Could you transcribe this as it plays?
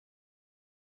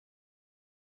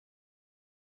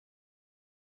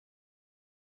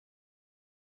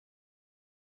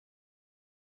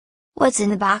What's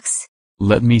in the box?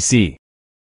 Let me see.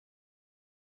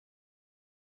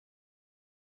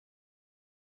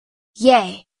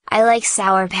 Yay, I like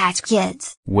Sour Patch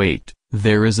Kids. Wait,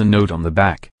 there is a note on the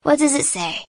back. What does it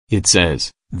say? It says,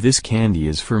 "This candy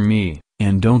is for me,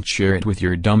 and don't share it with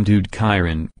your dumb dude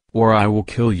Kiren, or I will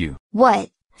kill you." What?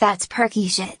 That's perky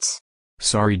shit.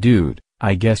 Sorry dude,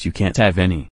 I guess you can't have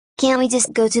any. Can't we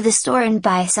just go to the store and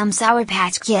buy some Sour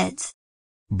Patch Kids?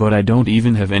 But I don't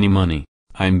even have any money.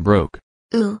 I'm broke.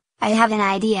 Ooh, I have an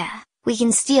idea. We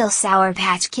can steal Sour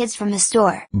Patch Kids from the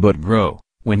store. But bro,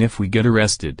 when if we get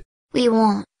arrested? We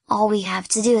won't. All we have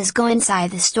to do is go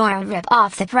inside the store and rip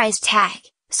off the price tag,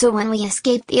 so when we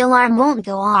escape the alarm won't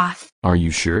go off. Are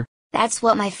you sure? That's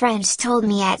what my friends told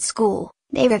me at school.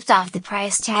 They ripped off the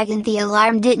price tag and the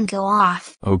alarm didn't go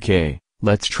off. Okay,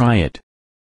 let's try it.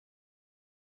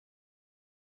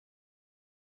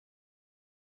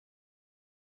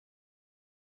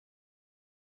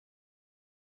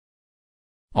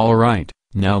 Alright,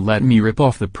 now let me rip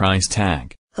off the price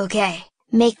tag. Okay,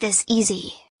 make this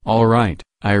easy. Alright,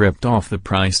 I ripped off the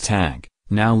price tag,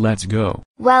 now let's go.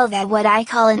 Well, that's what I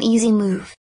call an easy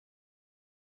move.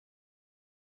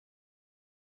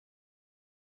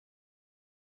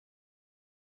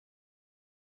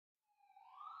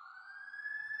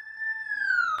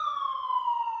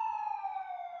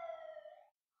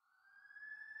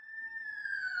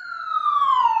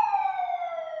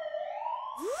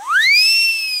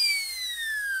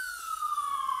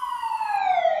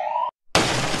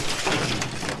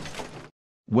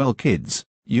 Well kids,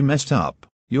 you messed up.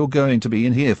 You're going to be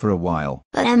in here for a while.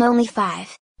 But I'm only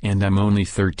 5. And I'm only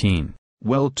 13.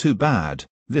 Well, too bad.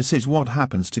 This is what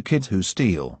happens to kids who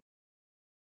steal.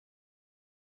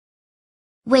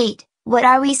 Wait, what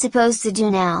are we supposed to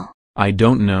do now? I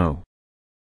don't know.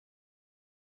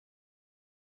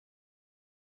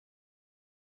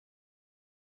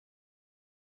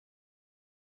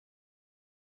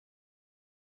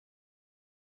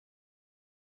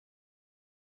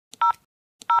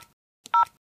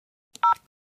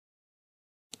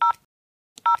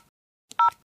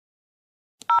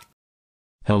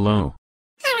 Hello.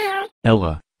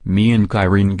 Ella, me and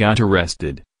Kiren got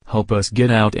arrested. Help us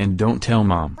get out and don't tell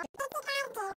mom.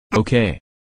 Okay.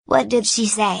 What did she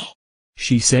say?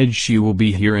 She said she will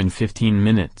be here in 15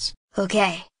 minutes.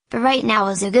 Okay, but right now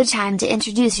is a good time to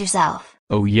introduce yourself.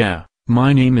 Oh yeah,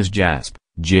 my name is Jasp,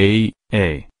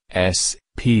 J-A-S-P.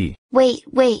 Wait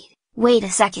a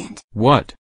second.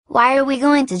 What? Why are we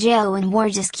going to jail when we're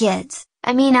just kids?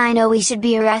 I mean, I know we should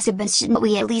be arrested, but shouldn't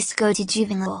we at least go to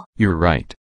juvenile? You're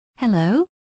right. Hello?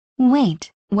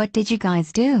 Wait, what did you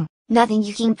guys do? Nothing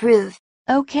you can prove.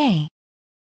 Okay,